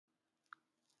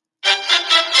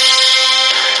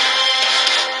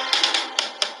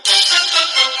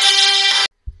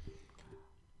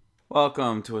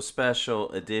Welcome to a special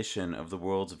edition of the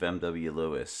Worlds of M.W.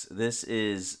 Lewis. This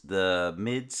is the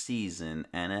mid-season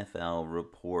NFL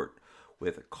report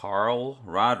with Carl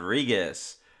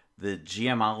Rodriguez, the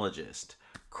GMOLOGist.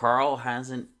 Carl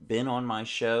hasn't been on my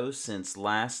show since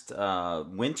last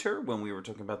winter when we were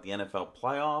talking about the NFL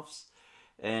playoffs.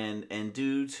 And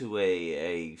due to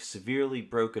a severely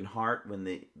broken heart when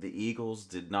the Eagles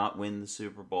did not win the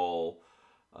Super Bowl,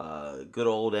 good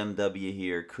old MW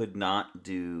here could not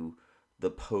do the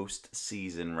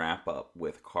post-season wrap-up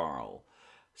with Carl.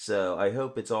 So I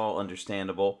hope it's all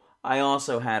understandable. I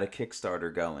also had a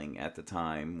Kickstarter going at the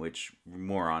time, which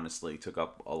more honestly took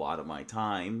up a lot of my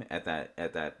time at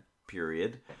that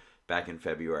period back in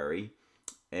February.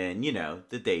 And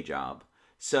the day job.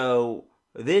 So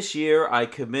this year I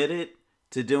committed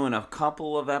to doing a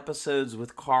couple of episodes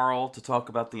with Carl to talk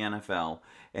about the NFL.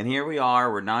 And here we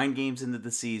are. We're 9 games into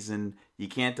the season. You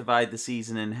can't divide the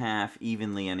season in half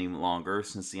evenly any longer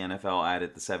since the NFL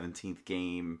added the 17th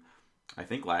game. I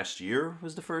think last year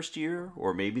was the first year,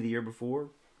 or maybe the year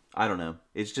before. I don't know.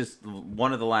 It's just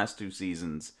one of the last 2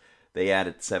 seasons they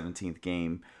added the 17th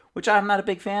game, which I'm not a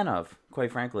big fan of,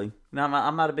 quite frankly. No,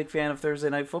 I'm not a big fan of Thursday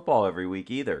Night Football every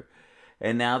week either.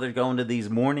 And now they're going to these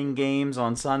morning games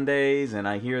on Sundays, and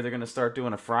I hear they're going to start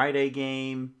doing a Friday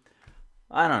game.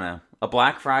 I don't know. A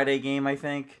Black Friday game, I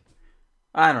think.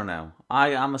 I don't know.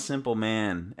 I'm a simple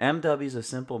man. MW's a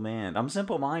simple man. I'm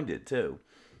simple-minded, too.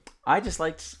 I just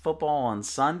liked football on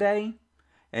Sunday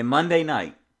and Monday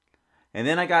night. And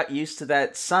then I got used to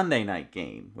that Sunday night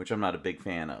game, which I'm not a big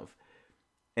fan of.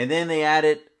 And then they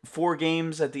added 4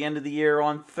 games at the end of the year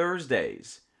on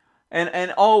Thursdays.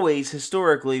 And always,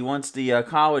 historically, once the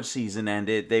college season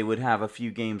ended, they would have a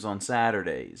few games on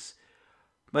Saturdays.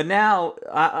 But now,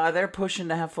 they're pushing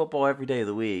to have football every day of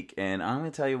the week. And I'm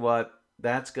going to tell you what,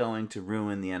 that's going to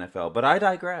ruin the NFL. But I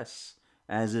digress,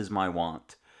 as is my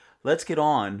wont. Let's get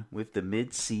on with the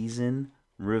mid-season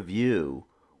review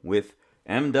with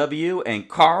MW and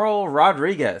Carl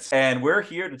Rodriguez. And we're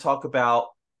here to talk about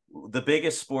the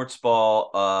biggest sports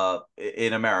ball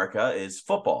in America is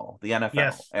football, the NFL.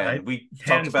 Yes, And we talked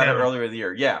hands about it down. earlier in the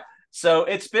year. Yeah. So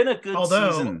it's been a good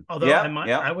Although, season. although Yeah, I might,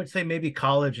 yeah. I would say maybe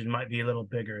college might be a little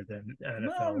bigger than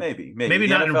Well, NFL. maybe. Maybe The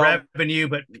not in NFL, revenue,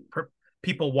 but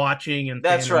people watching and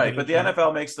that's fan right. But the engagement.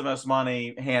 NFL makes the most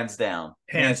money, hands down.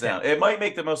 Hands Hands down. down. It might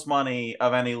make the most money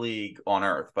of any league on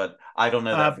earth, but I don't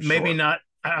know that for Maybe sure. not.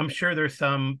 I'm sure there's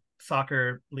some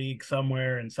soccer league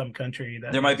somewhere in some country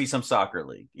that There might be has. some soccer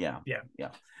league. Yeah. Yeah, Yeah. yeah,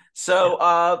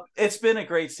 So it's been a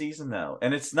great season though.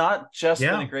 And it's not just been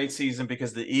a yeah, great season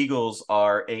because the Eagles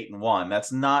are 8-1.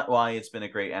 That's not why it's been a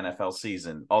great NFL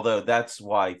season. Although that's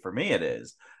why for me it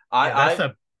is. yeah.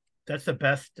 I That's the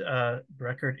best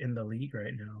record in the league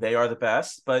right now. They are the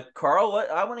best. But Carl,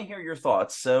 I want to hear your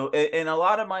thoughts. So and a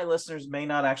lot of my listeners may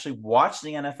not actually watch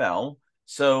the NFL.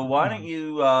 So why don't Mhm.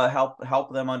 you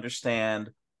help them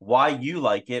understand why you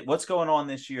like it? What's going on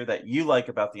this year that you like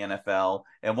about the NFL?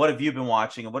 And what have you been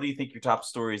watching? And what do you think your top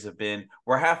stories have been?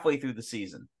 We're halfway through the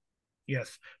season.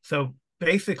 Yes. So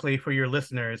basically, for your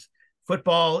listeners,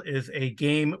 football is a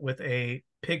game with a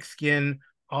pigskin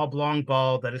oblong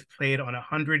ball that is played on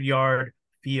 100-yard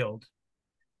field.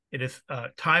 It is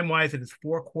time wise, it is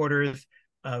 4 quarters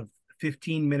of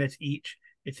 15 minutes each.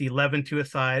 It's 11 to a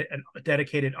side, a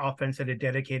dedicated offense and a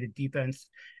dedicated defense.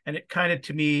 And it kind of,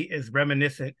 to me, is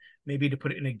reminiscent, maybe to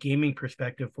put it in a gaming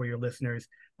perspective for your listeners,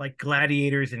 like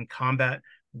gladiators in combat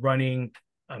running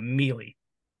a melee.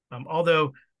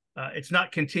 Although it's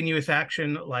not continuous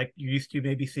action like you used to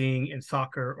maybe seeing in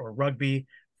soccer or rugby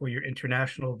for your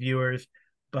international viewers,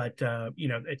 but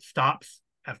it stops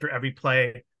after every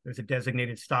play. There's a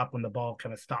designated stop when the ball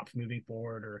kind of stops moving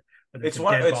forward, or there's It's a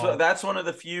one. dead It's ball. That's one of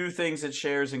the few things it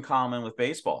shares in common with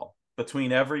baseball.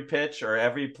 Between every pitch or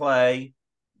every play,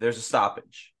 there's a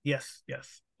stoppage. Yes,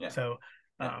 yes. Yeah, So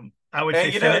yeah. I would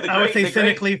say And I would say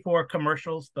cynically for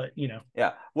commercials, but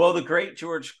yeah. Well, the great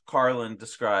George Carlin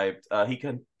described,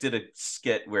 did a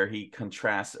skit where he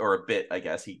contrasts, or a bit, I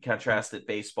guess, he contrasted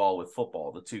baseball with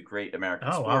football, the two great American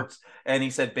oh wow, sports. And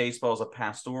he said baseball is a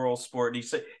pastoral sport. And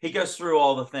he goes through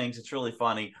all the things. It's really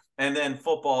funny. And then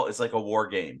football is like a war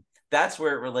game. That's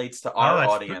where it relates to oh our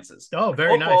audiences.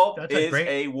 very nice. Football That's a is great.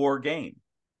 a war game.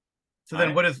 So All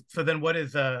then right.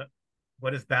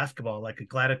 what is basketball, like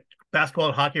basketball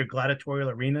and hockey or gladiatorial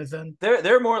arenas then?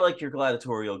 They're more like your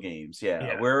gladiatorial games, yeah.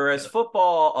 Yeah, Whereas yeah.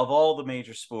 football, of all the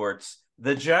major sports,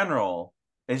 the general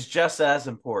is just as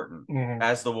important Mhm.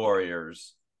 as the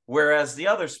Warriors. Whereas the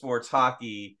other sports,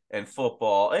 hockey and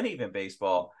football and even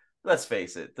baseball, let's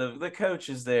face it, the coach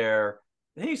is there.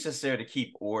 He's just there to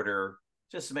keep order,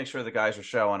 just to make sure the guys are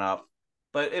showing up.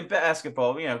 But in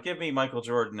basketball, give me Michael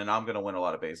Jordan, and I'm going to win a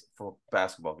lot of for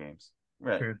basketball games.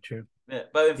 Right. True, true. Yeah.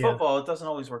 But in Yeah, football, it doesn't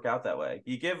always work out that way.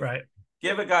 You right,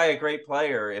 give a guy a great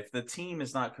player. If the team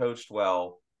is not coached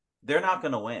well, they're not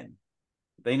going to win.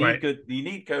 They need right. good. You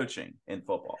need coaching in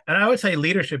football. And I would say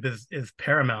leadership is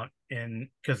paramount in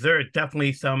because there are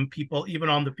definitely some people, even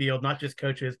on the field, not just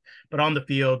coaches, but on the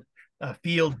field,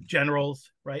 field generals,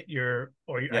 right? I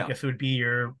Yeah. guess it would be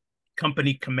your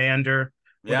company commander,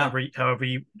 Yeah. whatever, however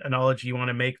you analogy you want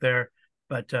to make there,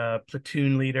 but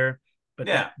platoon leader, but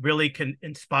that Yeah. really can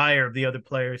inspire the other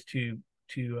players to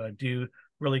do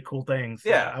really cool things.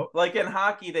 Yeah, like in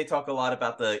hockey, they talk a lot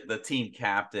about the team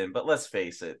captain, but let's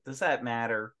face it, does that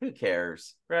matter? Who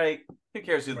cares, right? Who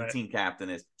cares who the right, team captain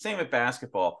is? Same with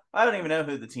basketball. I don't even know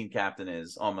who the team captain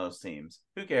is on most teams.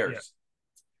 Who yeah, cares?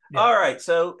 yeah, All right,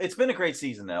 so it's been a great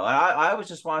season though. I was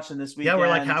just watching this yeah. We're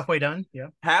like weekend. halfway done. Yeah,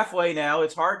 Halfway now.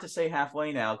 It's hard to say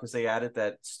halfway now because they added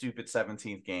that stupid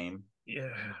 17th game. yeah,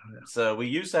 So we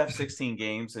used to have 16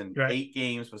 games and right. 8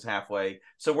 games was halfway.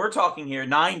 So we're talking here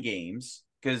 9 games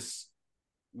because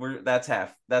that's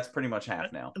half. That's pretty much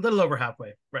half now. A little over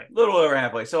halfway, right? A little over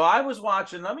halfway. So I was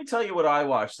watching. Let me tell you what I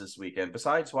watched this weekend.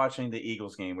 Besides watching the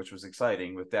Eagles game, which was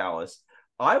exciting with Dallas,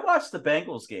 I watched the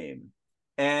Bengals game,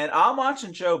 and I'm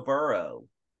watching Joe Burrow,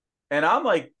 and I'm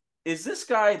like, is this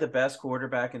guy the best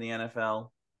quarterback in the NFL?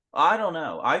 I don't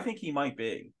know. I think he might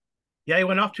be. Yeah, he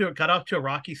got off to a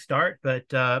rocky start, but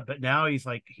now he's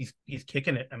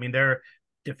kicking it. I mean, they're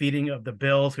defeating of the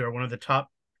Bills, who are one of the top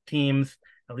teams,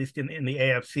 at least in the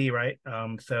AFC, right?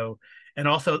 So and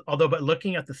also but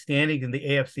looking at the standings in the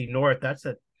AFC North, that's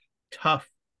a tough,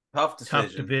 Tough tough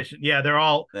decision. division. Yeah, they're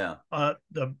all Yeah.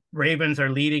 the Ravens are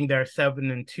leading. They're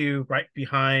 7-2, right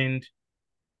behind.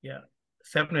 Yeah,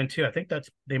 7-2. I think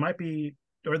they might be,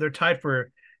 or they're tied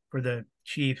for the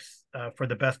Chiefs for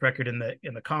the best record in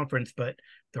the conference. But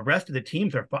the rest of the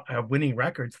teams are winning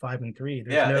records 5-3.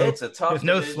 Yeah, it's a There's tough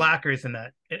no division. slackers in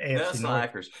that No AFC North.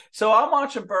 slackers. So I'm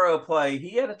watching Burrow play.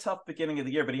 He had a tough beginning of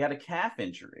the year, but he had a calf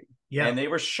injury. Yeah. And they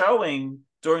were showing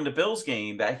during the Bills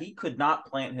game that he could not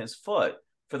plant his foot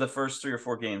for the first 3 or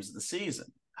 4 games of the season.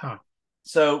 Huh.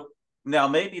 So now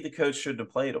maybe the coach shouldn't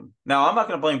have played him. Now I'm not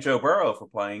going to blame Joe Burrow for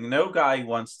playing. No guy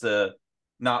wants to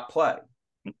not play.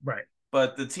 Right.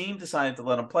 But the team decided to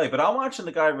let him play. But I'm watching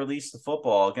the guy release the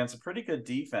football against a pretty good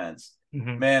defense.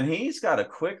 Mm-hmm. Man, he's got a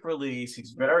quick release.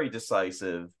 He's very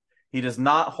decisive. He does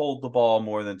not hold the ball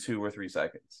more than 2 or 3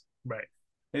 seconds. Right.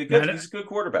 He's a good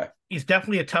quarterback. He's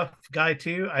definitely a tough guy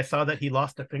too. I saw that he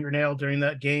lost a fingernail during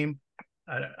that game.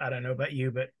 I don't know about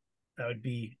you, but that would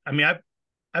be. I mean,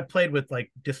 I played with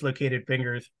like dislocated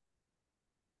fingers.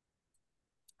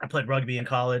 I played rugby in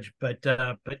college, but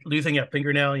losing a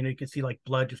fingernail, you can see like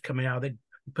blood just coming out. They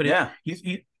put it. Yeah.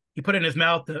 He put it in his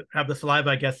mouth to have the saliva,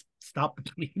 I guess, stop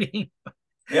the bleeding.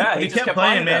 Yeah, But he he just kept kept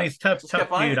playing, playing man. though. He's tough, Just tough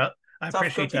kept dude. playing. I Tough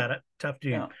appreciate cookie. that. Tough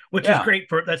dude, Yeah. which is Yeah. great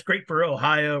that's great for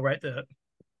Ohio, right?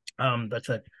 That's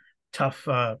a tough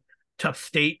tough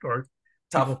state, or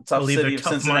people Tough believe they're city of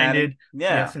tough Cincinnati. minded.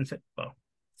 Yeah, Yeah.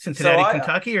 Cincinnati, So I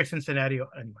Kentucky, or Cincinnati.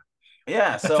 Anyway,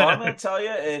 Yeah, that's so I'm another. going to tell you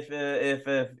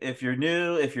if you're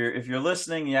new, if you're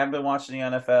listening, you haven't been watching the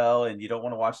NFL, and you don't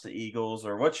want to watch the Eagles,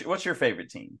 or what's your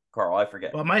favorite team, Carl? I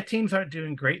forget. Well, my teams aren't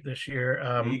doing great this year.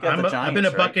 You got the Giants, right?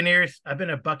 I've been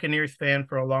a Buccaneers fan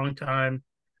for a long time.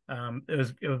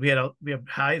 We have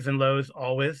highs and lows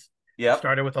always. Yep.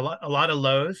 Started with a lot of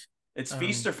lows. It's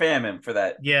feast Um, or famine for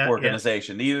that yeah, yeah,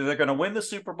 organization. Either they're going to win the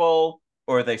Super Bowl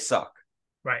or they suck.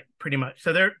 right, pretty much.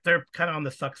 So they're kind of on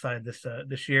the suck side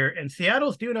this year, and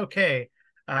Seattle's doing okay.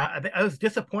 I was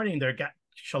disappointing. They got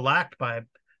shellacked by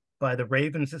the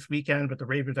Ravens this weekend, but the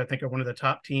Ravens I think are one of the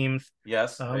top teams.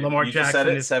 Yes, Lamar you just said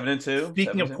Jackson it. is 7-2.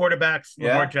 speaking of 7-2. quarterbacks.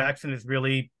 Lamar Yeah. Jackson is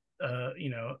really a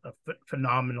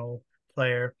phenomenal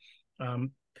player.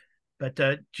 But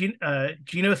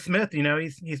Geno Smith,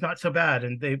 he's not so bad,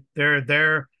 and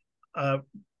they're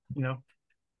you know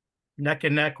neck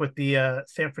and neck with the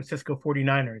San Francisco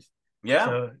 49ers. Yeah,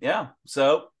 So yeah.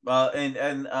 So,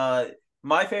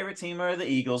 my favorite team are the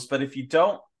Eagles. But if you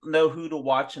don't know who to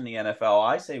watch in the NFL,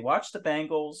 I say watch the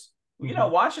Bengals.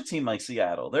 mhm. Watch a team like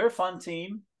Seattle. They're a fun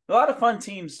team. A lot of fun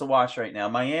teams to watch right now.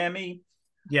 Miami.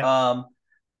 Yeah, Um.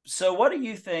 So, what do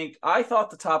you think? I thought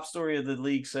the top story of the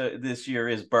league this year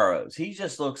is Burrows. He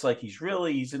just looks like he's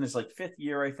in his like fifth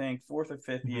year, I think, fourth or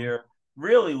fifth mhm. year.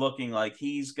 Really looking like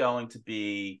he's going to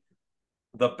be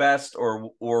the best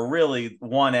or really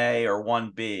 1A or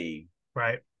 1B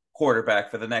Right. quarterback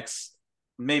for the next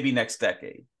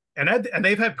decade. And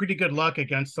they've had pretty good luck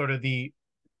against sort of the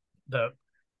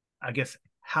I guess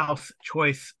house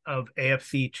choice of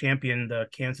AFC champion, the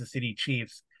Kansas City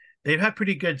Chiefs. they've had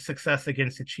pretty good success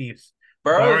against the Chiefs,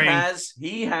 Burrow barring has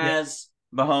he yeah, has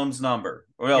Mahomes' number.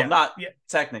 Well, yeah, not yeah.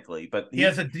 technically, but He he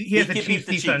has a can beat Chiefs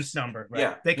the defense Chiefs. number, right?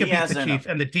 Yeah, They he can beat has the their Chiefs,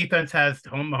 number. and the defense has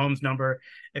Mahomes' number.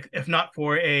 If not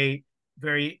for a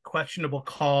very questionable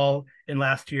call in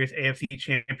last year's AFC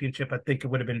Championship, I think it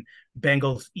would have been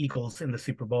Bengals Eagles in the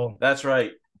Super Bowl. That's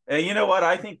right. And you know what?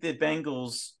 I think the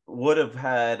Bengals would have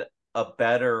had a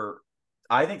better.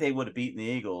 I think they would have beaten the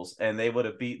Eagles, and they would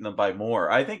have beaten them by more.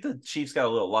 I think the Chiefs got a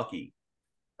little lucky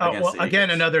Oh against well, the again,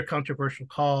 Eagles. another controversial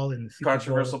call in the Super Bowl.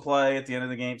 Controversial play at the end of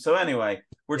the game. So anyway,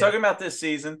 we're Yeah, talking about this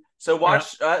season. So yeah,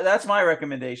 watch. That's my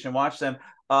recommendation. Watch them.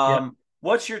 yeah.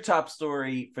 What's your top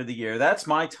story for the year? That's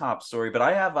my top story, but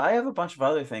I have a bunch of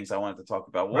other things I wanted to talk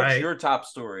about. What's Right. your top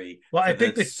story Well, for I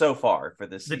think this so far for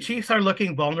this the season? Chiefs are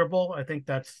looking vulnerable. I think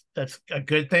that's a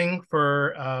good thing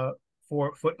for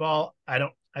football. I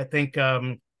don't. I think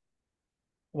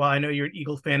well, I know you're an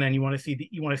Eagles fan and you want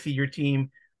to see your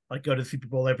team like go to the Super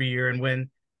Bowl every year and win.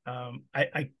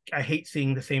 I hate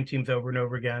seeing the same teams over and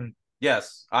over again.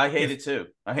 Yes, I hate If it too.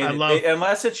 I I hate it. love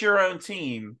Unless it's your own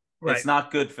team, it's right,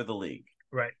 not good for the league.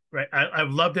 right.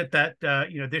 I've loved it that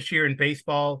this year in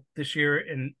baseball, this year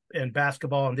in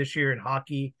basketball, and this year in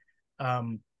hockey,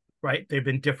 um, right? They've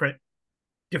been different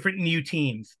new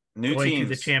teams New going to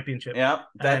the teams. championship, Yep.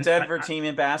 That and Denver team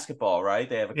in basketball, right?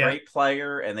 They have a yeah, great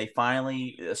player and they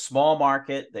finally, a small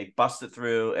market, they busted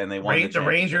through and they won the the championship.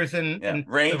 Rangers in Yeah. the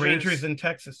Rangers Rangers, in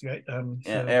Texas, right? yeah,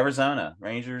 So Arizona.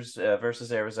 Rangers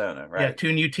versus Arizona, yeah, right?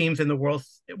 two new teams in the world.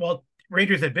 Well,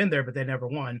 Rangers had been there, but they never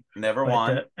won. Never But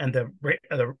won. and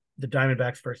the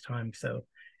Diamondbacks first time. So,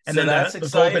 and So then that's the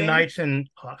Golden exciting. Knights in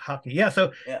hockey. Yeah,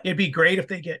 so Yeah. it'd be great if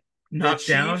they get The knocked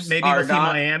down. Chiefs Maybe are we'll see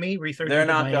not, Miami they're resurgence of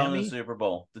not going to the Miami. Super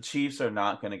Bowl. The Chiefs are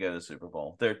not going to go to the Super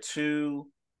Bowl. They're too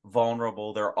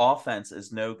vulnerable. Their offense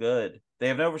is no good. They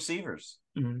have no receivers.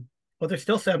 Mm-hmm. Well, they're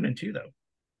still 7-2 though,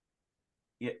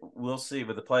 Yeah, we'll see,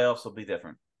 but the playoffs will be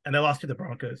different. and they lost to the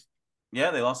Broncos.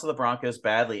 Yeah, they lost to the Broncos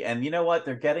badly. And you know what?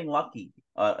 They're getting lucky.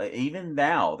 Even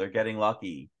now, they're getting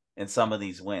lucky in some of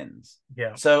these wins.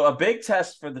 Yeah. So a big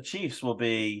test for the Chiefs will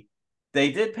be they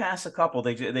did pass a couple.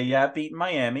 They have beaten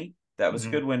Miami. That was a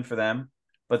Mm-hmm. good win for them.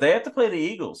 But they have to play the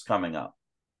Eagles coming up.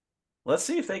 Let's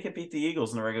see if they can beat the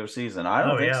Eagles in the regular season. I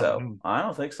don't Oh think yeah. so. Mm-hmm. I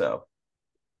don't think so.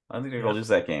 I don't think they're Yeah. going to lose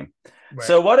that game. Right.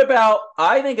 So what about,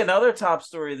 I think another top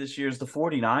story this year is the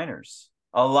 49ers.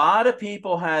 A lot of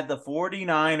people had the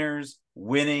 49ers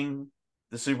winning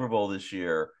the Super Bowl this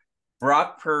year.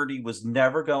 Brock Purdy was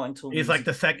never going to He's lose. like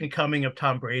the second coming of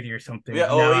Tom Brady or something. Yeah,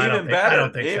 No, oh, even I don't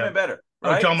better. think Even so. better, Oh,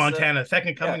 Joe right? So, Montana, second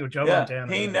yeah, coming of Joe yeah.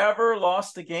 Montana. He never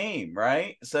lost a game,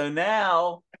 right? So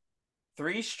now,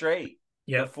 three straight.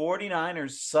 The Yeah.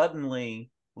 49ers suddenly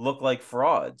look like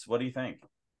frauds. What do you think?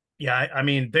 Yeah, I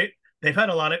mean they've had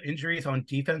a lot of injuries on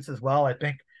defense as well. I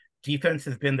think defense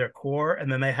has been their core,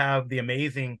 and then they have the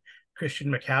amazing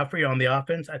Christian McCaffrey on the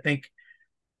offense.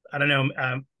 I don't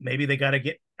know. Maybe they got to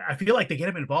get. I feel like they get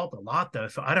him involved a lot though,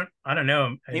 so I don't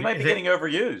know. He might be Is it? getting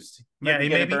overused. He might Yeah, be he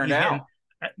getting maybe burned he's getting.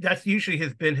 out. That's usually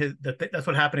has been that's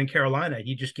what happened in Carolina.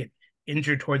 He just get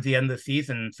injured towards the end of the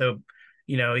season, so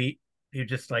he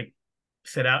just like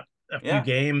sit out a few Yeah.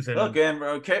 games Look, and and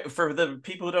okay, for the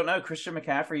people who don't know, Christian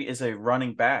McCaffrey is a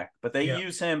running back, but they yeah,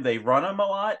 use him, they run him a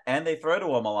lot and they throw to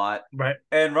him a lot. right.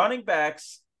 And running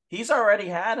backs, he's already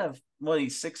had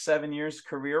he's 6, 7 years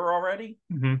career already.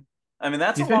 Mm-hmm. I mean,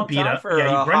 that's a He's been long beat time up. for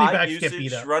Yeah, a running high backs get beat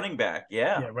usage up. running back.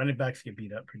 Yeah. Yeah, running backs get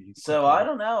beat up pretty So I quickly.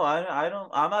 don't know.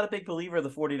 I'm not a big believer of the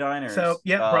 49ers. So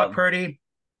yeah, Brock Purdy,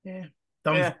 yeah,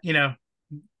 thumbs, Yeah.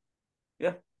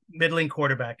 Yeah. middling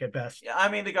quarterback at best. Yeah, I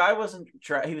mean, the guy wasn't.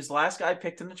 He was the last guy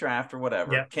picked in the draft or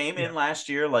whatever. Yeah, Came yeah. in last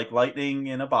year like lightning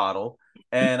in a bottle,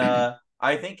 and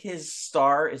I think his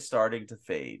star is starting to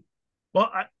fade. Well,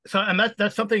 and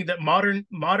that's something that modern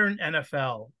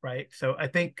NFL, right? So I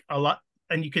think a lot,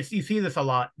 and you see this a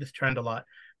lot, this trend a lot.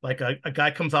 Like a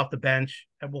guy comes off the bench,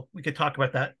 and we could talk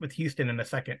about that with Houston in a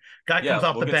second. Guy comes Yeah,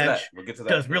 off we'll the get to that. bench, We'll get to that.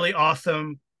 does really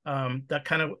awesome. That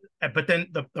kind of, but then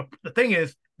the thing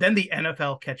is, then the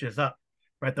NFL catches up,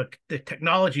 right? The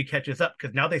technology catches up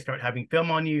because now they start having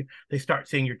film on you. They start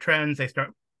seeing your trends. They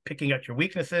start picking out your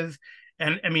weaknesses.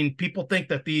 And I mean, people think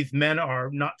that these men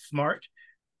are not smart.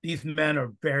 These men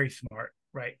are very smart,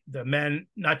 right? The men,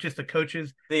 not just the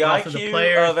coaches, The but also IQ the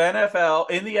players. of NFL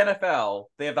in the NFL,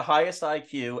 they have the highest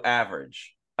IQ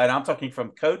average, and I'm talking from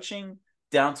coaching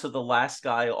down to the last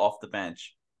guy off the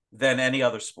bench than any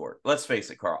other sport. Let's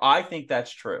face it, Carl. I think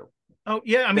that's true. Oh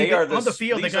yeah, I mean on the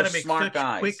field they got to make smart such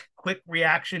guys. quick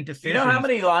reaction decisions. You know how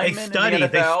many linemen in the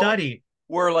NFL They study.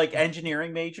 were like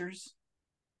engineering majors?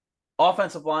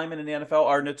 Offensive linemen in the NFL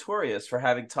are notorious for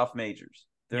having tough majors.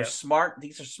 They're Yep. smart.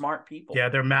 These are smart people. Yeah,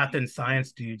 they're math and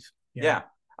science dudes. Yeah. Yeah.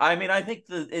 I mean, I think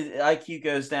the IQ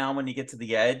goes down when you get to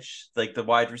the edge, like the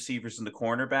wide receivers and the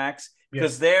cornerbacks, Yep.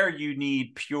 because there you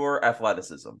need pure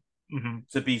athleticism Mm-hmm.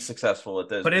 to be successful at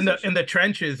those But in positions. the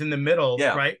trenches in the middle,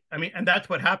 Yeah. right? I mean, and that's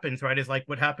what happens, right? Is like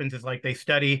what happens is like they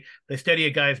study a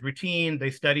guy's routine,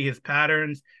 they study his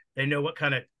patterns, they know what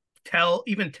kind of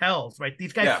tells, right?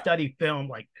 These guys Yeah. study film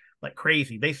like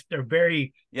crazy. They're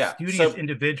very Yeah. studious So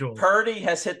individuals. Purdy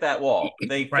has hit that wall.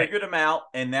 They Right. figured him out,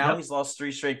 and now Yep. he's lost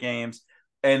 3 straight games.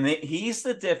 And he's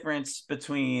the difference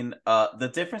between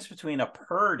a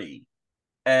Purdy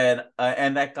and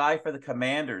that guy for the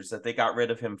Commanders that they got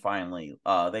rid of him finally.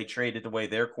 They traded away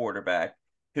their quarterback,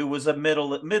 who was a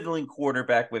middling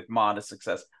quarterback with modest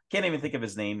success. Can't even think of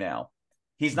his name now.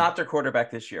 He's not their quarterback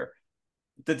this year.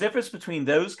 The difference between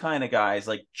those kind of guys,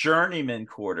 like journeyman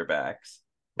quarterbacks,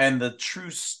 and the true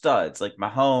studs like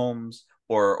Mahomes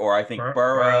or I think Burrow,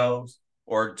 Burrow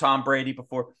or Tom Brady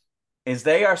before, is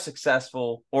they are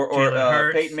successful, or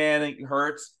Jalen Peyton Hurts. Manning,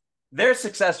 Hurts. They're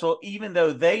successful even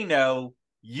though they know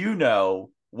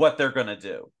what they're going to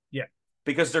do, Yeah.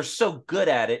 because they're so good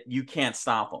at it, you can't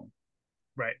stop them.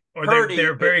 Right. Or they're Purdy,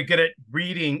 very good at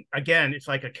reading. Again, it's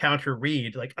like a counter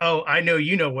read. Like, oh, I know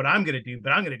you know what I'm gonna do,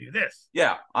 but I'm gonna do this.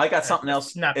 yeah, I got something Just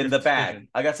else snap in this the bag. decision.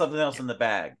 I got something else Yeah. in the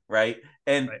bag, right?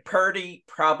 And Right. Purdy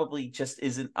probably just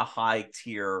isn't a high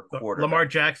tier But Lamar quarterback.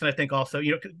 Jackson, I think also,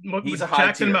 He's a high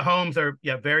Jackson and tier. Mahomes are,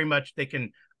 yeah, very much they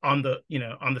can on the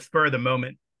spur of the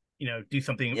moment, do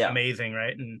something Yeah, amazing,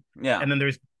 right? And yeah, and then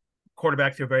there's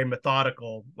quarterbacks who are very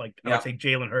methodical, like I would yeah. say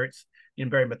Jalen Hurts,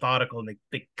 very methodical, and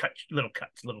they cut little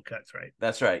cuts, right?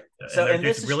 That's right. And So, they're and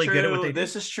just this is really good at what true. they do.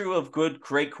 This is true of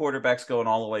great quarterbacks going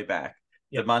all the way back.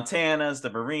 The Yep. Montanas,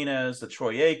 the Marinas, the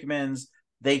Troy Aikmans.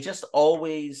 They just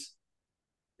always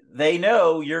they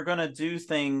know you're going to do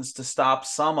things to stop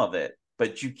some of it,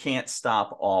 but you can't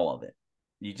stop all of it.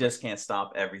 You Right. just can't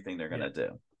stop everything they're going Yeah. to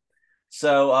do.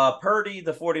 So Purdy,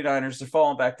 the 49ers, are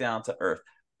falling back down to earth.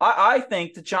 I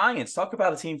think the Giants, talk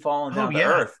about a team falling Oh down to yeah.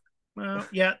 earth. Well,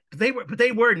 yeah, they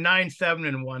were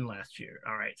 9-7-1 last year.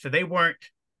 All right, so they weren't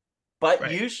But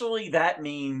right usually that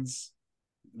means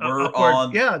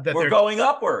upward. Yeah, that we're they're going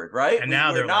upward, right? and now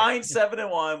We're they're like,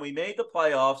 9-7-1. We made the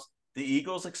playoffs. The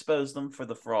Eagles exposed them for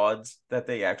the frauds that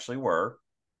they actually were,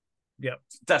 yep,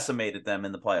 decimated them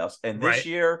in the playoffs. And this right.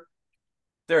 year,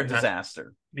 they're a Not,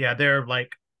 disaster. yeah, they're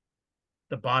like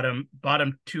the bottom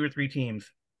two or three teams.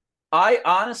 I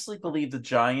honestly believe the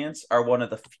Giants are one of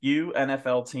the few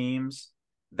NFL teams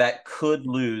that could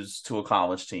lose to a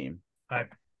college team. I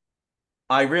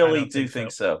I I really don't do think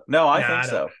think so. so. No, I No, think I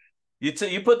don't. so.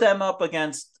 You put them up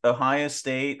against Ohio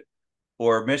State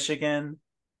or Michigan,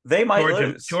 they might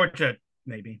lose. Georgia,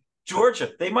 maybe.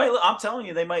 Georgia, they might. I'm telling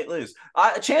you, they might lose.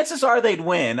 Chances are they'd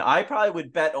win. I probably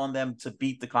would bet on them to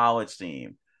beat the college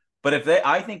team, but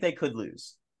I think they could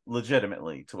lose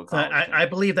legitimately to a So college I team.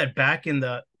 believe that back in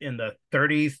the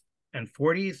 30s and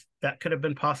 40s that could have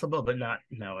been possible, but not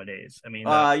nowadays. I mean,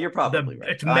 You're probably right.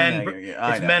 it's I know men you're.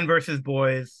 I it's know. men versus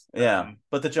boys. Yeah,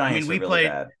 but the I mean, Giants are we really played,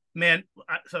 bad. man.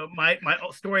 So my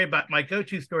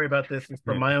go-to story about this is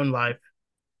from Yeah. my own life.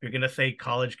 You're gonna say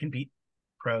college can beat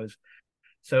pros.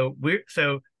 So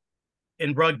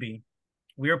in rugby,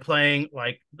 we were playing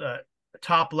like the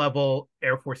top level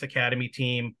Air Force Academy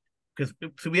team because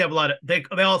so we have a lot of they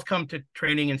all come to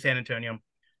training in San Antonio,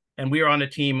 and we were on a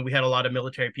team. We had a lot of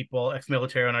military people,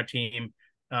 ex-military on our team.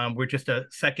 We're just a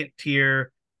second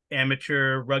tier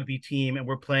amateur rugby team, and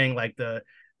we're playing like the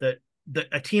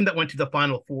a team that went to the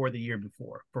Final Four the year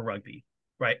before for rugby,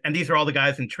 right? And these are all the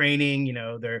guys in training.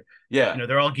 Yeah.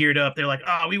 They're all geared up. They're like,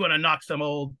 oh, we want to knock some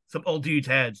old dudes'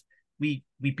 heads. We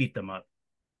beat them up.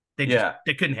 Yeah.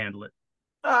 They couldn't handle it.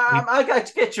 We I got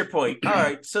to get your point. All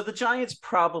right, so the Giants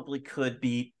probably could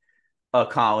beat a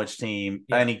college team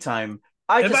Yeah, anytime.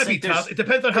 I it just might be think tough. It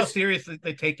depends on how there's seriously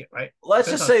they take it, right? let's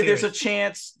Depends just how say there's a serious.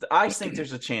 chance. I think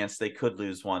there's a chance they could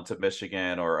lose one to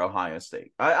Michigan or Ohio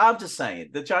State. I'm just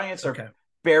saying the Giants are Okay,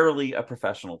 barely a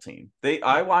professional team. I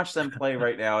yeah, watch them play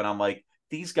right now, and I'm like,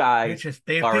 these they're guys just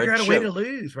they are a figure out a way to joke.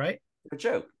 lose, right? A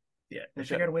joke. Yeah, A they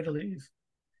figure out joke. a way to lose.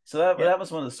 So that Yeah, that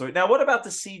was one of the stories. Now, what about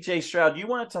the C.J. Stroud? You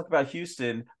want to talk about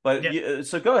Houston, but yeah,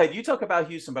 so go ahead. You talk about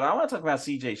Houston, but I want to talk about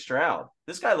C.J. Stroud.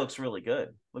 This guy looks really good.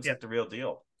 Looks yeah, like the real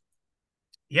deal.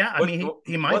 yeah. I What mean,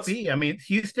 he might what's be. I mean,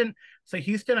 Houston. So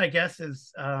Houston, I guess,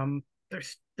 is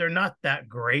they're not that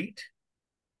great,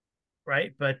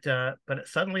 right? But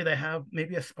suddenly they have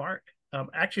maybe a spark.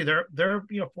 Actually, they're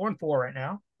 4-4 right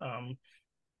now.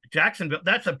 Jacksonville.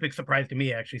 That's a big surprise to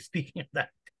me. Actually, speaking of that,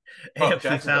 oh AFC South,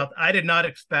 Jacksonville? I did not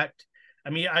expect. I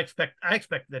mean, I expect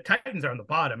the Titans are on the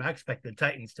bottom. I expect the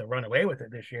Titans to run away with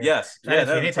it this year. Yes, So I yeah, didn't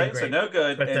see no, the anything Titans are great. no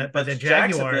good, But the and but but the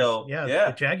Jaguars, Jacksonville, yeah, the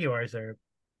yeah. Jaguars are,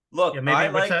 Look,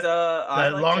 maybe what's that? I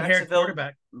The like long haired Jacksonville.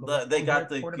 quarterback, the They long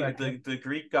got haired quarterback. Yeah, the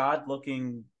Greek god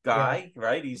looking yeah, guy,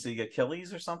 right? He's the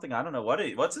Achilles or something. I don't know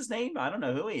what's his name. I don't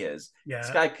know who he is. This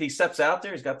yeah, guy, he steps out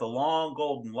there. He's got the long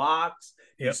golden locks.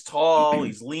 yeah. He's tall.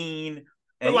 He's lean,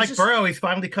 But and he's like just Burrow, he's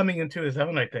finally coming into his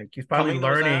own. I think he's finally coming to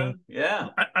his learning, own. Yeah.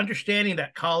 understanding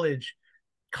that college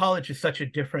is such a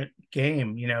different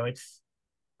game. It's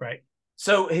right.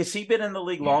 So has he been in the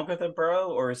league longer than Burrow,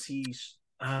 or is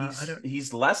I don't.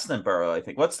 he's less than Burrow? I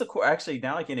think. What's the actually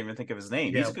now I can't even think of his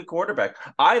name. He's Yeah, a good quarterback.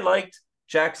 I liked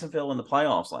Jacksonville in the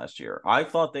playoffs last year. I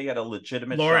thought they had a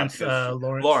legitimate shot to Lawrence, go.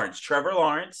 Lawrence, Trevor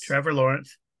Lawrence. Trevor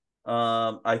Lawrence.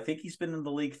 I think he's been in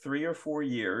the league 3 or 4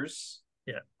 years.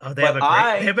 Yeah. Oh, they have But a great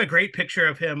they I have a great picture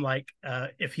of him, like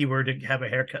if he were to have a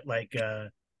haircut like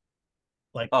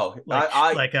oh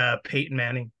Peyton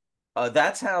Manning.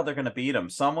 that's how they're going to beat him.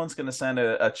 Someone's going to send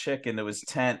a chick into his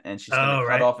tent, and she's going to Oh, cut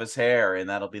right. off his hair, and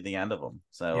that'll be the end of him.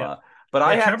 So, Yeah. but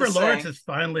I Yeah, have to Trevor Lawrence say, is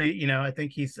finally, I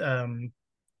think he's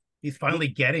finally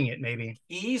he getting it, maybe.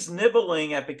 he's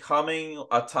nibbling at becoming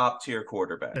a top tier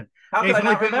quarterback. Yeah, How could he's I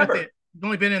only not been with remember? it. He's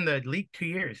only been in the league 2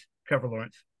 years, Trevor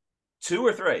Lawrence. 2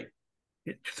 or 3.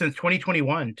 Since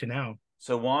 2021 to now.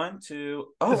 So one, two.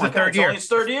 Oh This is my the God, third it's only year. his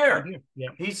third Third year. year. Yeah.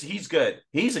 He's good.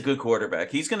 He's a good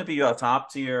quarterback. He's going to be a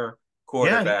top tier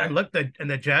Yeah, and quarterback. look,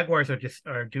 the Jaguars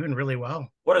are doing really well.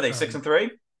 What are they,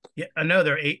 6-3? Yeah, I know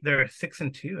they're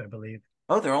 6-2, I believe.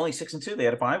 Oh, they're only 6-2. They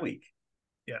had a bye week.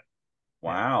 Yeah. Yeah.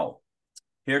 Wow.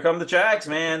 Here come the Jags,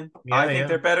 man. I Yeah, think yeah.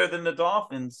 they're better than the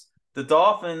Dolphins. The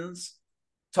Dolphins,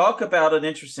 talk about an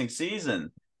interesting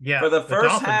season. Yeah. For the The first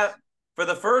Dolphins, half, for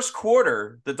the first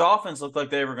quarter, the Dolphins looked like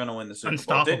they were going to win the Super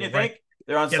Bowl. Didn't you unstoppable, right? think?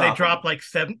 They're Yeah, they unstoppable.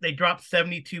 dropped they dropped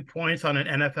 72 points on an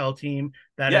NFL team.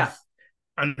 That is Yeah.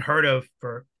 unheard of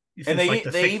for And since like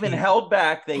the they even 60s. held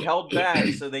back. They held back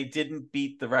so they didn't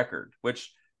beat the record,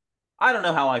 which I don't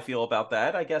know how I feel about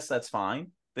that. I guess that's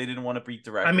fine. They didn't want to beat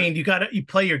the I record. mean, you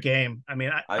play your game. I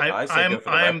mean, I say go for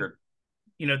the I'm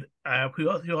record. who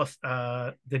else?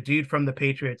 The dude from the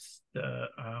Patriots,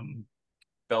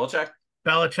 Belichick?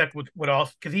 Belichick would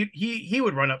also, because he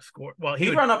would run up score. Well,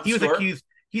 He'd run up the he was score.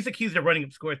 accused of running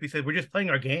up scores. We said we're just playing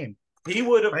our game, He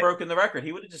would have right? broken the record.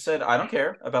 He would have just said, "I don't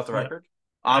care about the Yeah, record.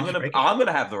 I just break it. I'm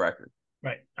gonna have the record."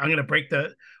 Right. I'm gonna break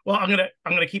the. Well, I'm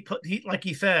gonna keep like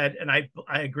he said, and I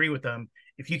agree with them.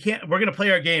 If you can't, we're gonna play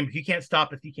our game. If you can't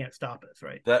stop us, you can't stop us,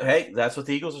 right? Hey, that's what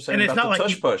the Eagles are saying And it's about not the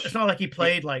like tush push. it's not like he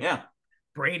played like Yeah,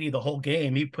 Brady the whole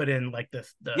game. He put in like the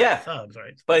yeah, subs,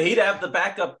 right? but he'd have the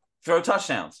backup throw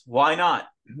touchdowns. Why not?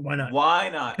 Why not? Why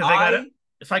not? Because they got it.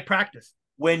 It's like practice,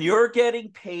 When you're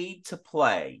getting paid to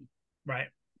play, right?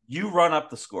 you run up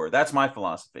the score. That's my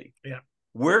philosophy. Yeah.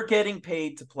 We're getting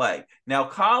paid to play. Now,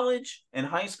 college and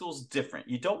high school is different.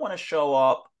 You don't want to show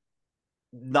up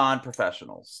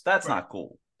non-professionals. That's Right. not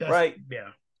cool, That's, right? Yeah.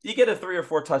 You get a 3 or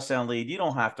 4 touchdown lead, you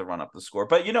don't have to run up the score.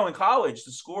 But in college,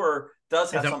 the score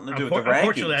does have something to do with the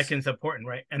Unfortunately, rankings. that's important,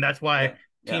 right? And that's why Yeah,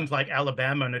 yeah, teams like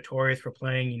Alabama are notorious for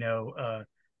playing,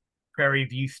 Prairie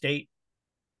View State,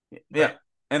 yeah. right?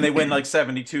 And they win like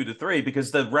 72-3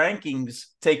 because the rankings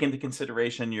take into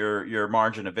consideration your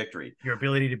margin of victory. Your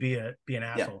ability to be an Yeah.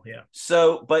 asshole, yeah.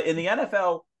 So, but in the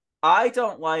NFL, I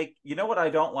don't like. You know what I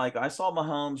don't like? I saw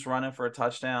Mahomes running for a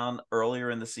touchdown earlier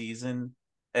in the season.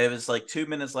 It was like 2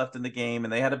 minutes left in the game,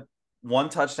 and they had a 1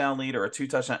 touchdown lead or a 2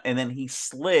 touchdown, and then he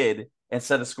slid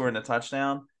instead of scoring a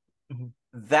touchdown. Mm-hmm.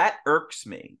 That irks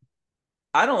me.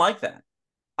 I don't like that.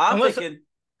 I'm Unless thinking,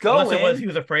 go in. Unless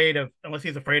he's afraid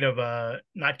of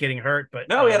not getting hurt. But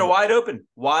No, he had a wide open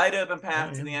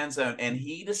path to the yeah. end zone, and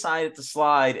he decided to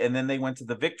slide, and then they went to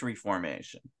the victory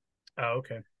formation. Oh,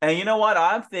 okay. And you know what?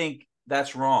 I think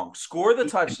that's wrong. Score the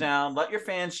touchdown, let your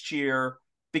fans cheer,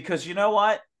 because you know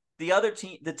what?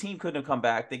 The team couldn't have come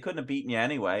back. They couldn't have beaten you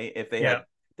anyway if they had.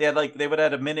 They would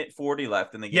have had 1:40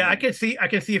 left in the game. Yeah, I can see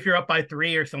if you're up by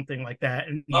 3 or something like that,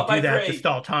 and you Up do by that 3. to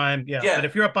stall time. Yeah. Yeah. But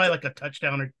if you're up by like a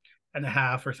touchdown or and a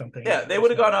half or something, Yeah, they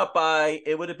would have gone up by.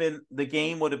 It would have been the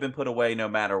game would have been put away no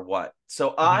matter what. So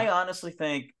I honestly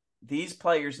think these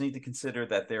players need to consider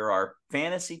that there are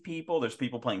fantasy people. There's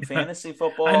people playing fantasy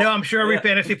football. I know. I'm sure every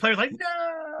fantasy player's like,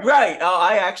 no. Right. Oh,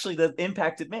 that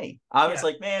impacted me. I was Yeah.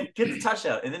 like, man, get the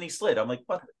touchdown. And then he slid. I'm like,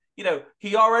 what?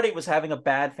 He already was having a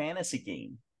bad fantasy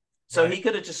game. So Right. he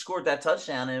could have just scored that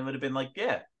touchdown and it would have been like,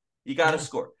 yeah, you got to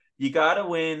score. You got to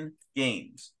win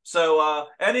games. So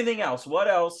anything else? What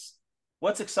else?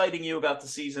 What's exciting you about the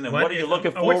season and what are you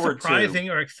looking forward what's surprising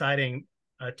to? or exciting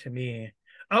to me?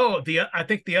 Oh, the I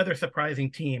think the other surprising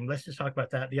team. Let's just talk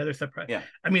about that. The other surprise. Yeah.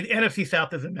 I mean, the NFC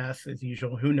South is a mess as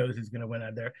usual. Who knows who's going to win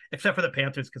out there, except for the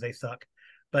Panthers because they suck.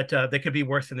 But they could be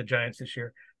worse than the Giants this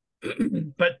year.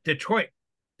 But Detroit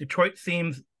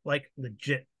seems like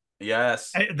legit.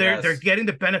 Yes. They're Yes. getting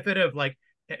the benefit of like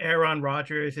Aaron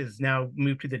Rodgers is now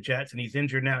moved to the Jets and he's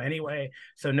injured now anyway.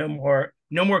 So no more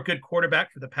good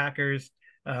quarterback for the Packers.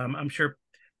 I'm sure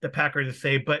the Packers will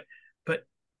say, but but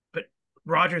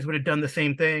Rodgers would have done the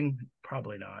same thing.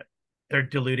 Probably not. They're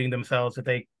deluding themselves if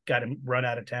they got him run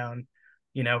out of town,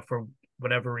 for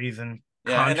whatever reason.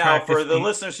 Yeah, and now Contract for the dispute.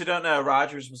 listeners who don't know,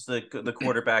 Rodgers was the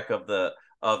quarterback of the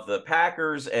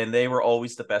Packers, and they were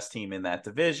always the best team in that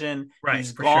division. Right,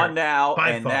 He's for gone sure. now,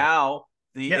 By and far. now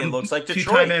Yeah, it looks like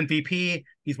two-time Detroit. MVP.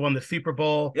 He's won the Super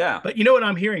Bowl. Yeah. But you know what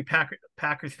I'm hearing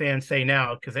Packers fans say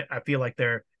now because I feel like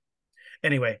they're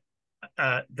anyway.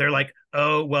 They're like,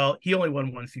 oh well, he only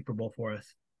won one Super Bowl for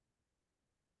us.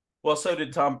 Well, so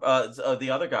did Tom. The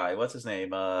other guy, what's his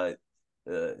name? Uh,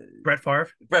 Brett Favre.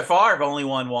 Brett Favre only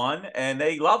won one, and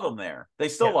they love him there. They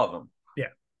still Yeah, love him. yeah.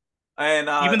 And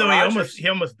Even though he almost Rodgers, he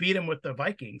almost beat him with the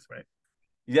Vikings, right?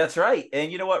 that's right.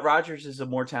 And you know what? Rodgers is a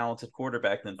more talented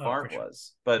quarterback than Oh, Favre for sure.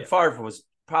 was, but Yeah, Favre was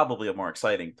probably a more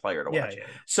exciting player to yeah, watch. yeah,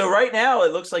 yeah. So right now,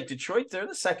 it looks like Detroit, they're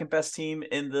the second best team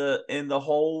in the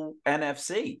whole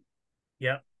NFC.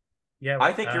 Yeah, yeah.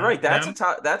 I think you're right. Them.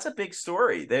 That's a big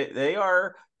story. They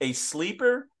are a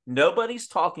sleeper. Nobody's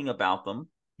talking about them.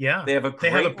 Yeah, They have a they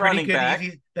have a great pretty running good back.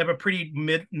 easy. They have a pretty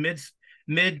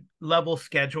mid level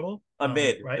schedule. A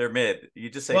mid. Right. They're mid. You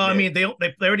just say Well, I mid. mean,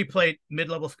 they already played mid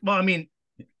level. Well, I mean,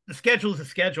 the schedule is a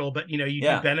schedule, but you do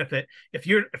Yeah. benefit if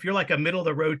you're like a middle of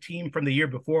the road team from the year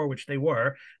before, which they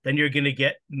were, then you're going to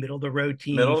get middle of the road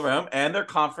Middle of teams. the room. And their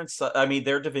conference, I mean,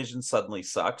 their division suddenly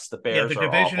sucks. The Yeah, the Bears are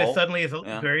division is awful. suddenly is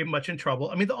Yeah. very much in trouble.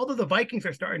 I mean, although the Vikings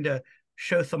are starting to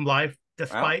show some life Well,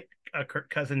 despite Kirk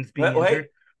Cousins being well, hey, injured.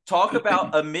 talk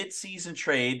about a mid-season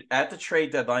trade. At the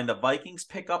trade deadline, the Vikings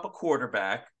pick up a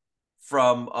quarterback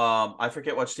from I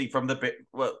forget what team from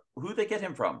who they get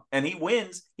him from, and he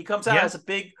wins. He comes out Yeah, as a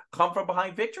big come from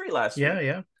behind victory last yeah, week.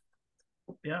 yeah,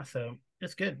 yeah. So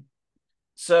it's good.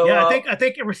 So Yeah, I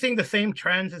think we're seeing the same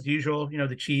trends as usual. The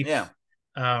yeah, Chiefs,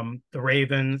 the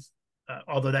Ravens.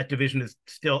 Although that division is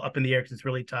still up in the air because it's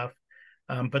really tough.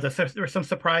 But there were some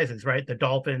surprises, right? The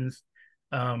Dolphins,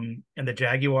 and the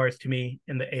Jaguars to me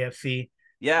in the AFC.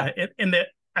 yeah. In the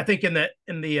I think in the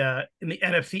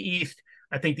NFC East,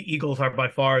 I think the Eagles are by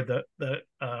far the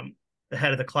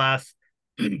head of the class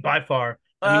by far.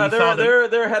 I mean, you saw them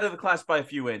They're ahead of the class by a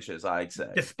few inches, I'd say.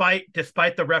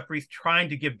 despite the referees trying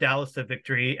to give Dallas a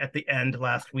victory at the end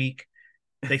last week.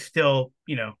 They still,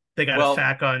 they got a Well,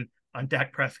 sack on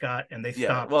Dak Prescott and they yeah.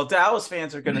 stopped. Well, Dallas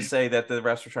fans are going to say that the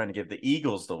refs are trying to give the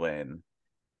Eagles the win.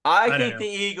 I I don't think know, the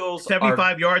Eagles are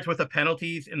 75 yards worth of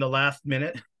penalties in the last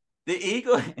minute. the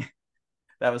Eagles.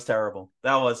 That was terrible.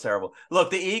 That was terrible.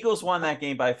 Look, the Eagles won that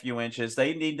game by a few inches.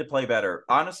 They need to play better.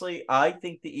 Honestly, I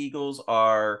think the Eagles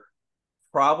are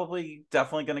probably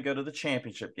definitely going to go to the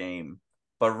championship game.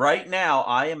 But right now,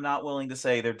 I am not willing to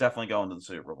say they're definitely going to the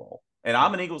Super Bowl. And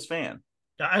I'm an Eagles fan.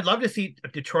 I'd love to see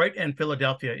Detroit and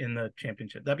Philadelphia in the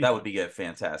championship. That'd be That fun. would be good,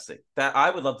 fantastic. That I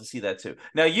would love to see that too.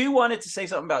 Now, you wanted to say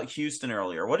something about Houston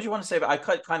earlier. What did you want to say about?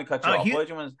 Kind of cut you off. Oh What did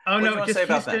you no, want to just say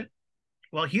about them? Houston.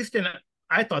 Well, Houston,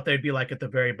 I thought they'd be like at the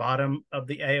very bottom of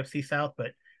the AFC South,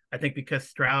 but I think because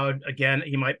Stroud again,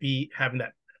 he might be having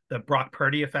the Brock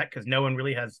Purdy effect because no one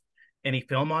really has any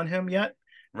film on him yet.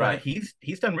 But Right. he's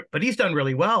done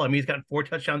really well. I mean, he's got 4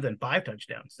 touchdowns and 5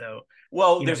 touchdowns. So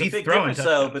Well, there's a he's big throwing difference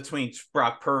though touchdowns. between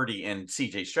Brock Purdy and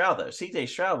C.J. Stroud. Though C.J.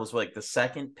 Stroud was like the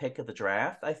second pick of the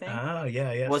draft, I think. Oh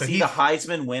yeah, yeah. Was So he the he's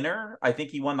Heisman winner? I think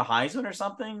he won the Heisman or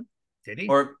something. did he?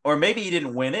 Or maybe he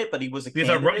didn't win it, but he was a He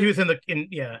candidate. was in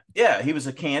yeah. Yeah, he was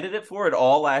a candidate for it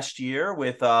all last year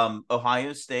with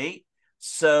Ohio State.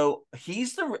 So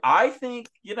he's the I think,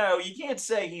 you can't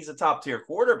say he's a top tier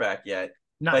quarterback yet,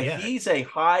 Not but yet. he's a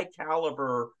high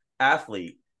caliber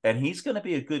athlete and he's going to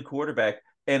be a good quarterback.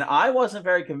 And I wasn't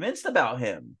very convinced about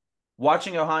him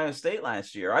watching Ohio State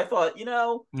last year. I thought,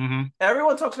 Mm-hmm.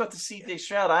 everyone talks about the CJ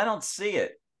Stroud. I don't see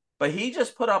it. But he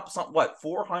just put up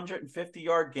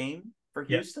 450-yard game for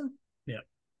Yeah, Houston? yeah,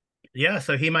 yeah.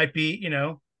 So he might be,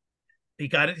 he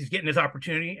got it. He's getting his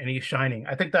opportunity and he's shining.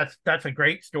 I think that's a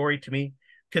great story to me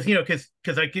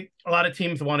because I get a lot of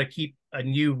teams want to keep a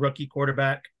new rookie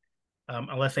quarterback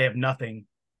unless they have nothing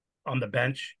on the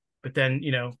bench. But then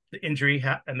the injury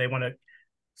and they want to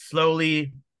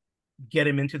slowly get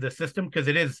him into the system because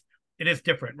it is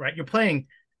different, right? You're playing.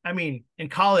 I mean, in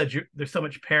college, there's so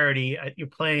much parity. You're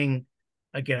playing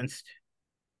against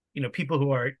people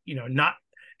who are not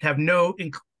have no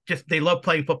just they love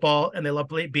playing football and they love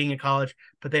being in college,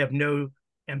 but they have no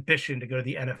ambition to go to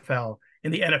the NFL.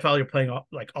 In the NFL, you're playing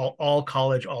all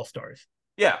college all stars.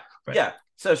 Yeah, Right. yeah.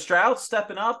 So Stroud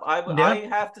stepping up. I Yeah.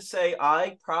 have to say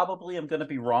I probably am going to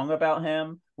be wrong about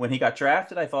him. When he got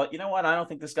drafted, I thought, you know what? I don't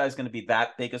think this guy's going to be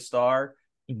that big a star.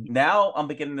 Mhm. Now I'm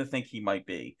beginning to think he might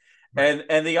be. Right.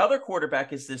 And the other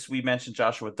quarterback is this we mentioned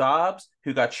Joshua Dobbs,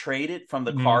 who got traded from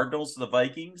the Mhm. Cardinals to the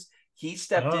Vikings. He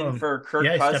stepped in Um, for Kirk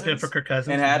yeah, he stepped in for Cousins Kirk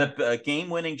and Cousins. had Mhm. a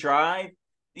game-winning drive.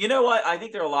 You know what? I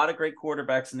think there are a lot of great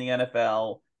quarterbacks in the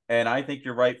NFL. And I think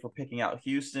you're right for picking out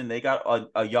Houston. They got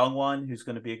a young one who's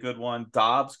going to be a good one.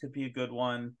 Dobbs could be a good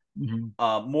one.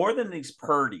 Mhm. More than these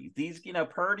Purdy.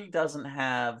 Purdy doesn't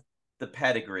have the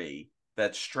pedigree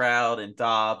that Stroud and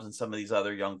Dobbs and some of these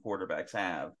other young quarterbacks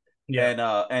have.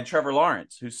 Yeah. And Trevor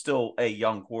Lawrence, who's still a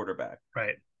young quarterback.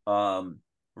 Right. Um,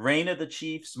 Reign of the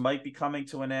Chiefs might be coming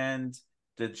to an end.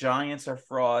 The Giants are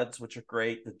frauds, which are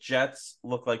great. The Jets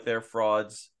look like they're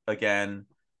frauds again,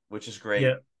 which is Yeah.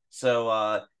 great. So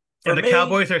for And the me,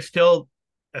 Cowboys are still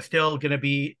going to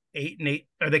be 8-8,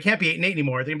 or they can't be 8-8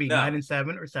 anymore. They're going to be no,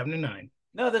 9-7 or 7-9.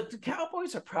 no, the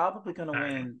Cowboys are probably going to I don't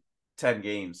know. win 10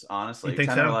 games. You Honestly, think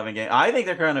 10 or so? 11 games. I think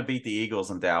they're going to beat the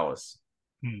Eagles in Dallas.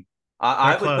 Hmm. They're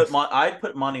I would close. I'd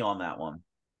put money on that one.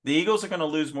 The Eagles are going to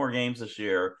lose more games this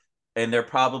year, and they're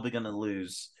probably going to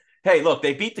lose. Hey, look,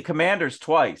 they beat the Commanders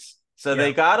twice, so Yeah.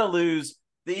 they got to lose.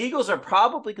 The Eagles are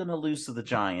probably going to lose to the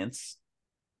Giants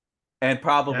and That'd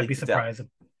probably be to Dallas. surprising.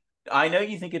 I know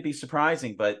you think it'd be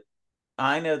surprising, but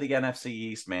I know the NFC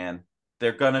East, man.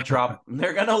 They're gonna drop.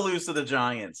 They're gonna lose to the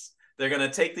Giants. They're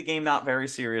gonna take the game not very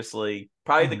seriously.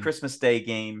 Probably the Mhm. Christmas Day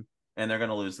game, and they're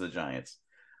gonna lose to the Giants.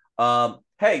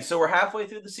 Hey, so we're halfway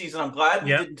through the season. I'm glad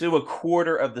we Yeah. didn't do a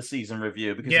quarter of the season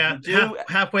review because if Yeah. we do,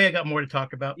 Halfway, I got more to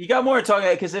talk about. you got more to talk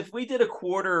about. Because if we did a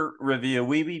quarter review,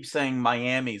 we'd be saying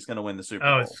Miami's going to win the Super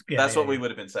Oh, Bowl. it's yeah, That's yeah, what we yeah.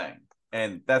 would have been saying,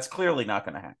 and that's clearly not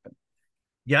going to happen.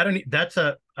 Yeah, I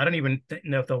don't even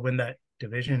know if they'll win that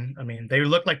division. I mean, they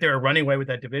look like they're running away with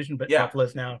that division, but Yeah,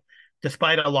 Buffalo's now,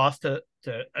 despite a loss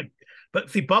but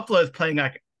see, Buffalo is playing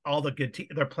like all the good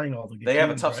they're playing all the good they have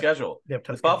a teams, tough right? schedule. They have The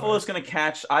tough schedule, right? Buffalo's going to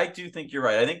catch. I do think you're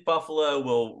right. I think Buffalo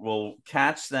will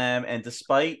catch them, and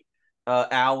despite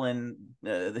Allen,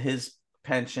 his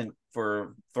penchant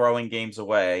for throwing games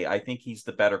away, I think he's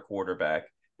the better quarterback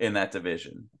in that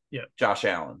division. Yeah. Josh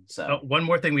Allen. Oh, So one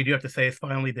more thing we do have to say is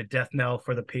finally the death knell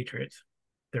for the Patriots.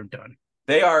 They're done.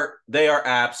 they are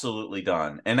absolutely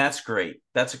done, and that's great.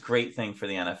 That's a great thing for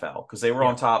the NFL because they were Yeah.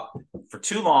 on top for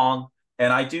too long.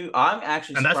 And I'm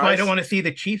actually And that's why I don't surprised. want to see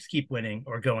the Chiefs keep winning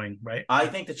or going, right? I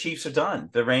think the Chiefs are done.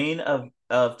 The reign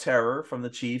of terror from the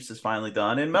Chiefs is finally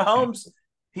done. And Mahomes,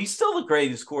 he's still the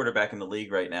greatest quarterback in the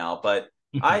league right now, but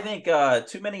I think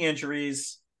too many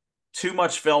injuries, too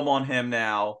much film on him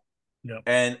now, Yeah.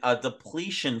 and a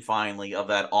depletion finally of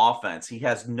that offense. He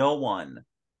has no one.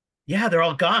 Yeah, they're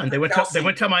all gone. They went to they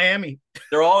went Kelsey, to Miami.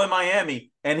 they're all in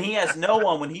Miami, and he has no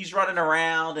one when he's running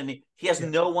around, and he has Yeah.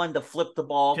 no one to flip the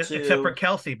ball Just except for to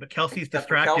Kelsey, but Kelsey's except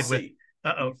for distracted with Kelsey.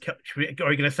 uh-oh.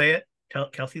 Are you gonna say it?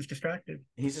 Kelsey's distracted.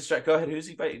 He's distracted. Go ahead. Who's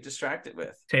he distracted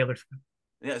with? Taylor Swift.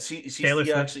 Yeah, she's Taylor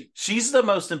the Swift. actually she's the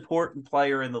most important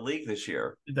player in the league this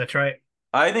year. That's right.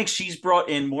 I think she's brought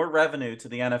in more revenue to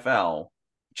the NFL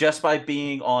just by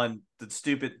being on the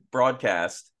stupid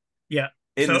broadcast Yeah.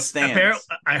 in the So apparently,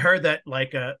 stands. I heard that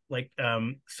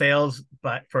sales,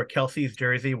 but for Kelsey's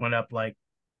jersey went up like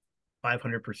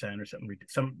 500% or something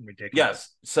ridiculous.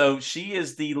 Yes. So she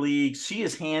is the league. She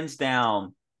is hands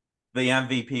down the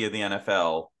MVP of the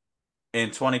NFL in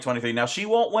 2023. Now she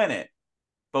won't win it,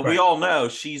 but we Right. all know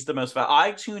she's the most.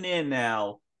 I tune in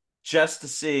now just to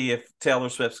see if Taylor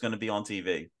Swift's going to be on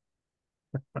TV.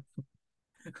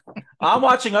 I'm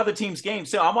watching other teams'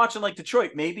 games too. I'm watching like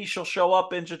Detroit. Maybe she'll show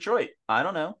up in Detroit. I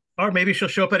don't know. Or maybe she'll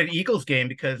show up at an Eagles game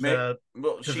because Maybe,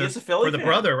 well, she is a for Philly the fan.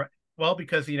 brother. Right? Well,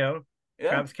 because Yeah.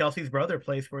 Travis Kelsey's brother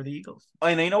plays for the Eagles.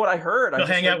 And you know what I heard? I He'll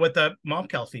just hang out heard. with the mom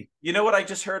Kelsey. You know what I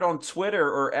just heard on Twitter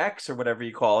or X or whatever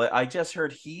you call it? I just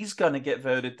heard he's going to get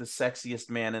voted the sexiest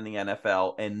man in the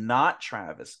NFL and not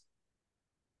Travis.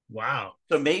 Wow.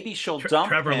 So maybe she'll dump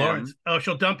Trevor Lawrence. him. Oh,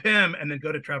 she'll dump him and then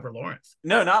go to Trevor Lawrence.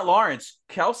 No, not Lawrence.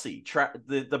 Kelsey,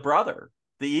 the brother,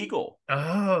 the Eagle.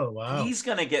 Oh, wow. He's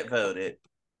going to get voted.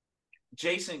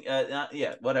 Jason,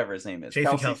 yeah, whatever his name is,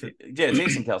 Jason Kelsey. Kelsey. Yeah,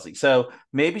 Jason Kelsey. So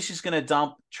maybe she's going to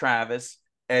dump Travis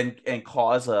and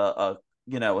cause a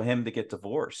him to get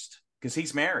divorced because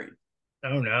he's married.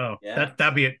 Oh no, Yeah.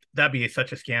 that'd be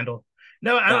such a scandal.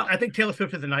 No, I No, don't. I think Taylor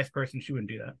Swift is a nice person. She wouldn't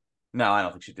do that. no, I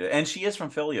don't think she did. And she is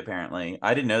from Philly, apparently.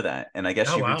 I didn't know that. And I guess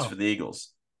Oh she roots wow. for the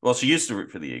Eagles. Well, she used to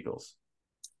root for the Eagles.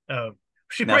 Oh,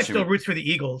 She Now probably she, still roots for the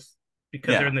Eagles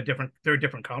because yeah. they're a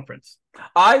different conference.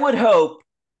 I would hope.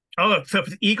 Oh, so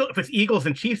if it's Eagles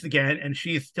and Chiefs again, and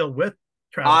she's still with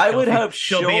Travis I would Kelsey, hope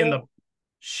she'll be in the.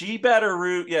 she better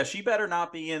root. Yeah, she better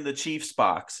not be in the Chiefs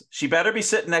box. She better be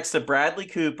sitting next to Bradley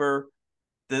Cooper,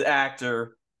 the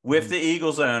actor, with Mhm. the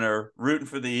Eagles owner, rooting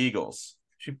for the Eagles.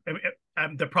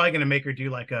 They're probably going to make her do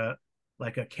like a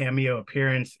cameo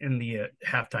appearance in the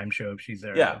halftime show if she's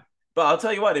there Yeah. though. But I'll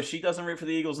tell you what, if she doesn't root for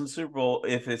the Eagles in the Super Bowl,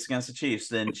 if it's against the Chiefs,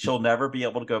 then she'll never be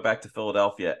able to go back to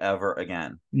Philadelphia ever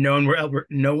again. No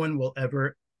one will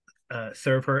ever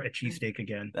serve her a cheesesteak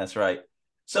again. That's right.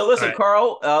 So All listen, right,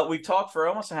 Carl, we've talked for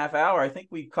almost a half hour. I think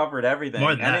we've covered more everything.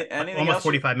 than that, Anything almost else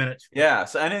you? 45 minutes. Yeah.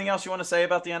 So anything else you want to say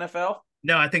about the NFL?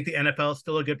 No, I think the NFL is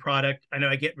still a good product. I know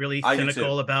I get really I do too.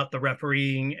 cynical about the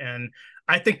refereeing, and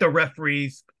I think the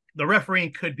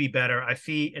refereeing could be better. I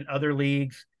see in other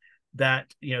leagues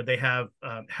that they have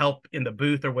help in the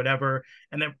booth or whatever,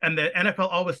 and the NFL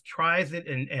always tries it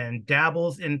and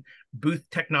dabbles in booth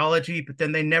technology, but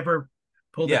then they never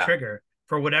pull the Yeah. trigger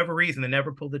for whatever reason. They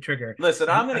never pull the trigger, Listen,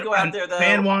 I'm going to go out and there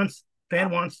fan though. wants fan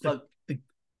wants Look,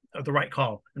 the right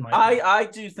call in my I opinion. I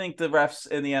do think the refs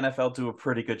in the NFL do a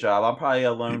pretty good job. I'm probably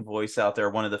a lone voice out there,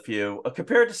 one of the few.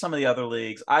 Compared to some of the other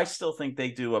leagues, I still think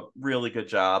they do a really good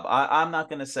job. I'm not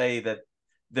going to say that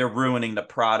they're ruining the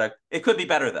product. It could be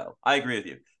better though. I agree with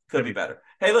you. Could Could be be better. better.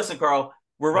 Hey, listen, Carl,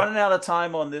 we're What? running out of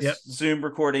time on Yep. this Zoom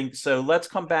recording, so let's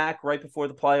come back right before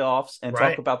the playoffs and talk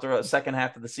Right. about the second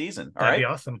half of the season. All That'd be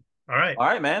right? awesome. All right. All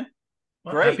right, man.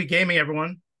 Well, happy Great. gaming,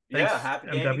 everyone. Yeah, Thanks, happy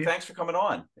gaming. MW. Thanks for coming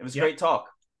on. It was Yep. great talk.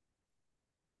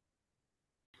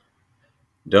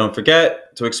 Don't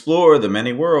forget to explore the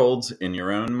many worlds in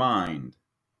your own mind.